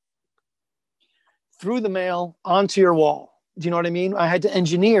through the mail onto your wall? Do you know what I mean? I had to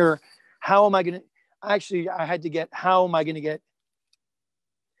engineer how am I going to, I had to get, how am I going to get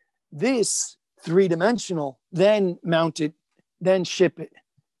this three-dimensional, then mount it, then ship it,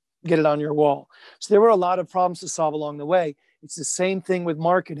 get it on your wall. So there were a lot of problems to solve along the way. It's the same thing with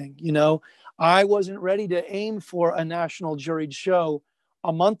marketing. I wasn't ready to aim for a national juried show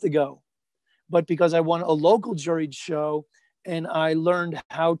a month ago, but because I won a local juried show and I learned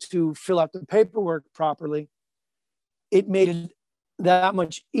how to fill out the paperwork properly, it made it that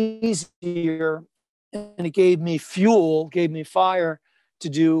much easier, and it gave me fuel, gave me fire to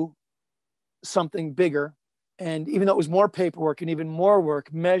do something bigger. And even though it was more paperwork and even more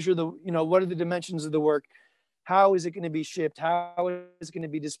work, measure what are the dimensions of the work? How is it going to be shipped? How is it going to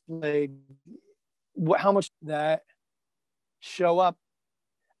be displayed? How much that show up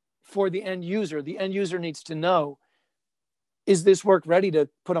for the end user? The end user needs to know, is this work ready to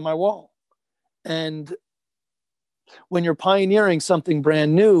put on my wall? And when you're pioneering something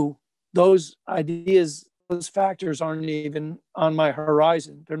brand new, those ideas, those factors aren't even on my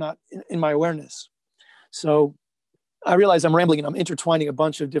horizon. They're not in my awareness. So I realize I'm rambling and I'm intertwining a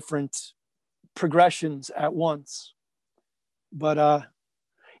bunch of different progressions at once. But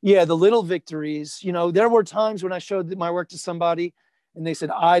yeah, the little victories, there were times when I showed my work to somebody and they said,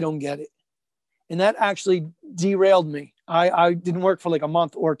 I don't get it. And that actually derailed me. I didn't work for like a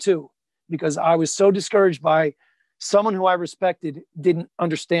month or two because I was so discouraged by someone who I respected didn't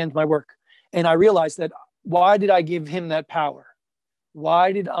understand my work. And I realized that, why did I give him that power?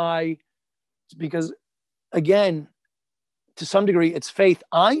 Because again, to some degree, it's faith.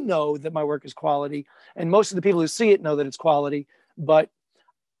 I know that my work is quality, and most of the people who see it know that it's quality, but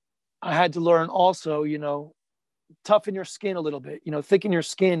I had to learn also, toughen your skin a little bit, thicken your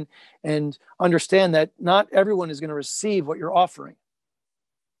skin and understand that not everyone is going to receive what you're offering.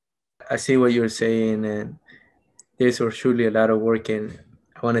 I see what you're saying, and there's surely a lot of work, and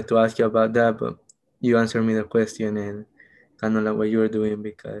I wanted to ask you about that, but you answered me the question and kind of like what you're doing,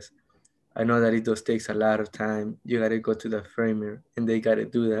 because I know that it does takes a lot of time. You gotta go to the framer and they gotta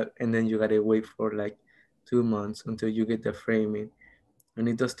do that, and then you gotta wait for like 2 months until you get the framing, and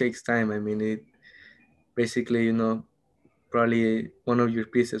it does takes time. I mean, it basically, probably one of your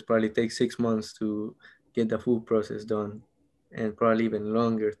pieces probably takes 6 months to get the full process done, and probably even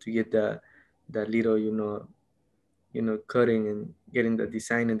longer to get the little, cutting and getting the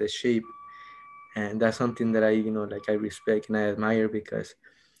design and the shape. And that's something that I, like I respect and I admire, because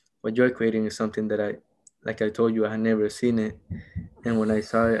what you're creating is something that like I told you, I had never seen it. And when I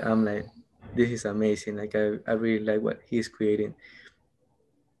saw it, I'm like, this is amazing. Like I really like what he's creating.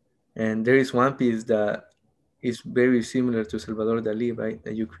 And there is one piece that is very similar to Salvador Dali, right?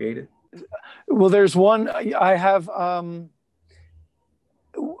 That you created. Well, there's one I have a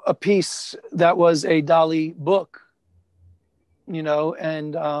piece that was a Dali book,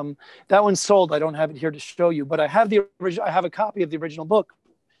 and that one's sold. I don't have it here to show you, but I have the original. I have a copy of the original book,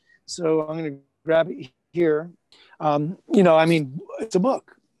 so I'm going to grab it here. I mean, it's a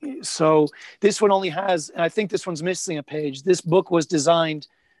book. So this one only has, and I think this one's missing a page. This book was designed.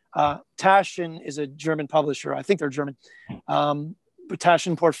 Taschen is a German publisher. I think they're German. But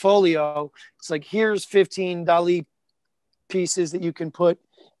Taschen Portfolio. It's like, here's 15 Dali pieces that you can put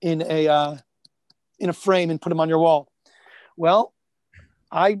in a frame and put them on your wall. Well,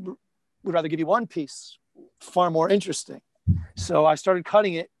 I would rather give you one piece, far more interesting. So I started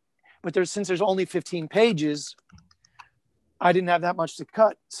cutting it, but since there's only 15 pages, I didn't have that much to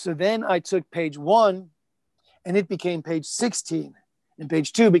cut. So then I took page 1 and it became page 16, and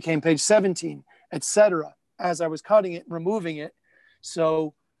page 2 became page 17, etc. as I was cutting it, removing it.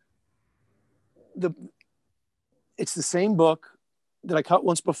 So it's the same book that I cut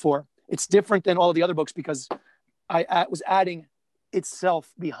once before. It's different than all of the other books because I was adding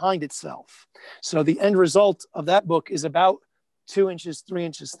itself behind itself. So the end result of that book is about 2 inches, 3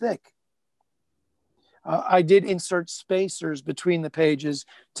 inches thick. I did insert spacers between the pages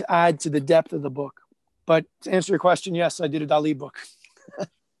to add to the depth of the book. But to answer your question, yes, I did a Dali book.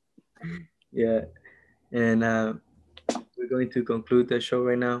 Yeah. And we're going to conclude the show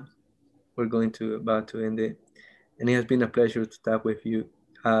right now. We're about to end it. And it has been a pleasure to talk with you.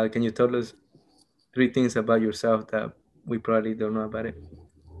 Can you tell us 3 things about yourself that we probably don't know about it?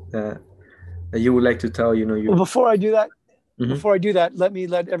 That you would like to tell, you. Well, before I do that, Mm-hmm. let me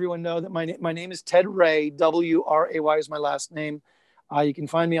let everyone know that my name is Ted Wray. W-R-A-Y is my last name. You can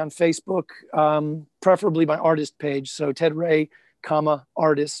find me on Facebook, preferably my artist page. So Ted Wray,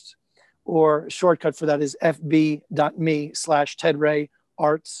 artist, or shortcut for that is fb.me/Ted Wray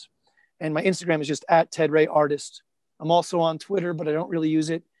Arts. And my Instagram is just @TedWrayArtist. I'm also on Twitter, but I don't really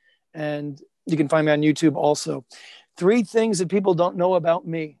use it. And you can find me on YouTube also. 3 things that people don't know about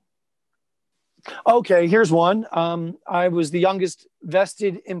me. Okay, here's one. I was the youngest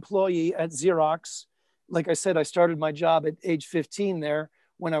vested employee at Xerox. Like I said, I started my job at age 15 there.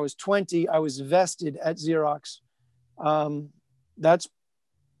 When I was 20, I was vested at Xerox.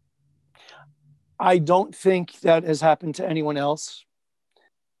 I don't think that has happened to anyone else.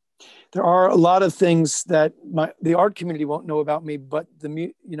 There are a lot of things that the art community won't know about me, but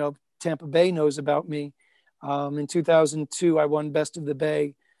Tampa Bay knows about me. In 2002, I won Best of the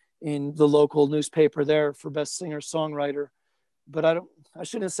Bay in the local newspaper there for Best Singer-Songwriter. But I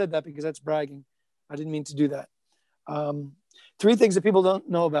shouldn't have said that because that's bragging. I didn't mean to do that. 3 things that people don't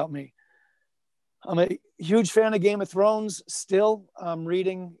know about me. I'm a huge fan of Game of Thrones still. I'm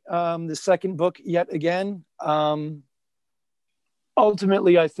reading the 2nd book yet again.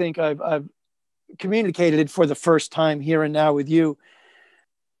 Ultimately, I think I've communicated it for the first time here and now with you.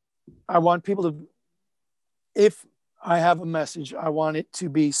 I want people to, if I have a message, I want it to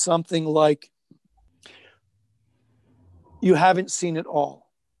be something like, you haven't seen it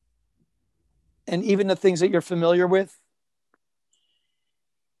all. And even the things that you're familiar with,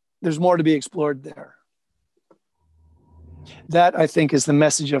 there's more to be explored there. That, I think, is the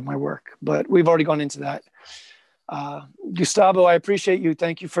message of my work. But we've already gone into that. Gustavo, I appreciate you.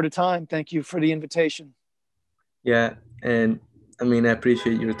 Thank you for the time. Thank you for the invitation. Yeah. And I mean, I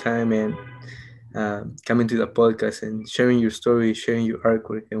appreciate your time and coming to the podcast and sharing your story, sharing your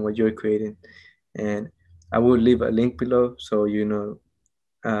artwork and what you're creating. And I will leave a link below so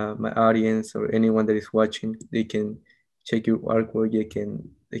my audience or anyone that is watching, they can check your artwork,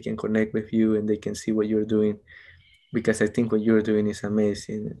 they can connect with you and they can see what you're doing, because I think what you're doing is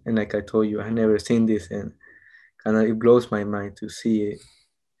amazing. And like I told you, I never seen this, and kind of it blows my mind to see it,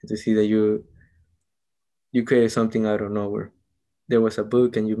 to see that you created something out of nowhere. There was a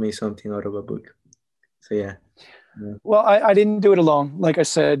book and you made something out of a book. So yeah. Well, I didn't do it alone. Like I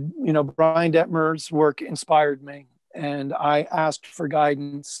said, Brian Detmer's work inspired me, and I asked for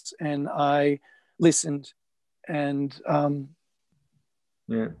guidance and I listened. And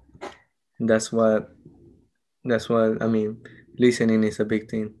yeah, and that's what I mean. Listening is a big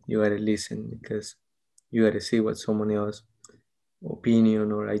thing. You gotta listen because you gotta see what someone else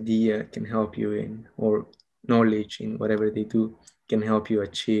opinion or idea can help you in, or knowledge in whatever they do can help you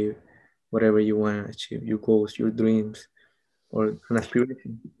achieve whatever you want to achieve, your goals, your dreams, or an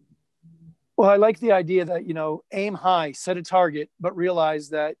aspiration. Well, I like the idea that, aim high, set a target, but realize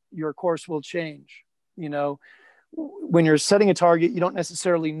that your course will change. When you're setting a target, you don't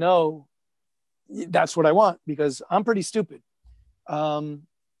necessarily know that's what I want, because I'm pretty stupid.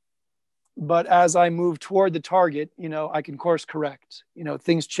 But as I move toward the target, I can course correct.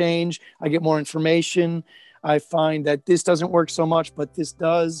 Things change. I get more information. I find that this doesn't work so much, but this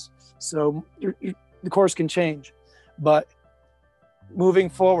does. So the course can change. But moving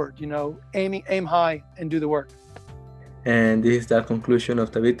forward, aim high and do the work. And this is the conclusion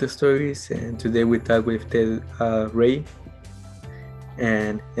of Tavito Stories. And today we talked with Ted Wray.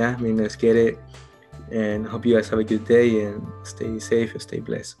 And yeah, let's get it. And hope you guys have a good day and stay safe and stay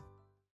blessed.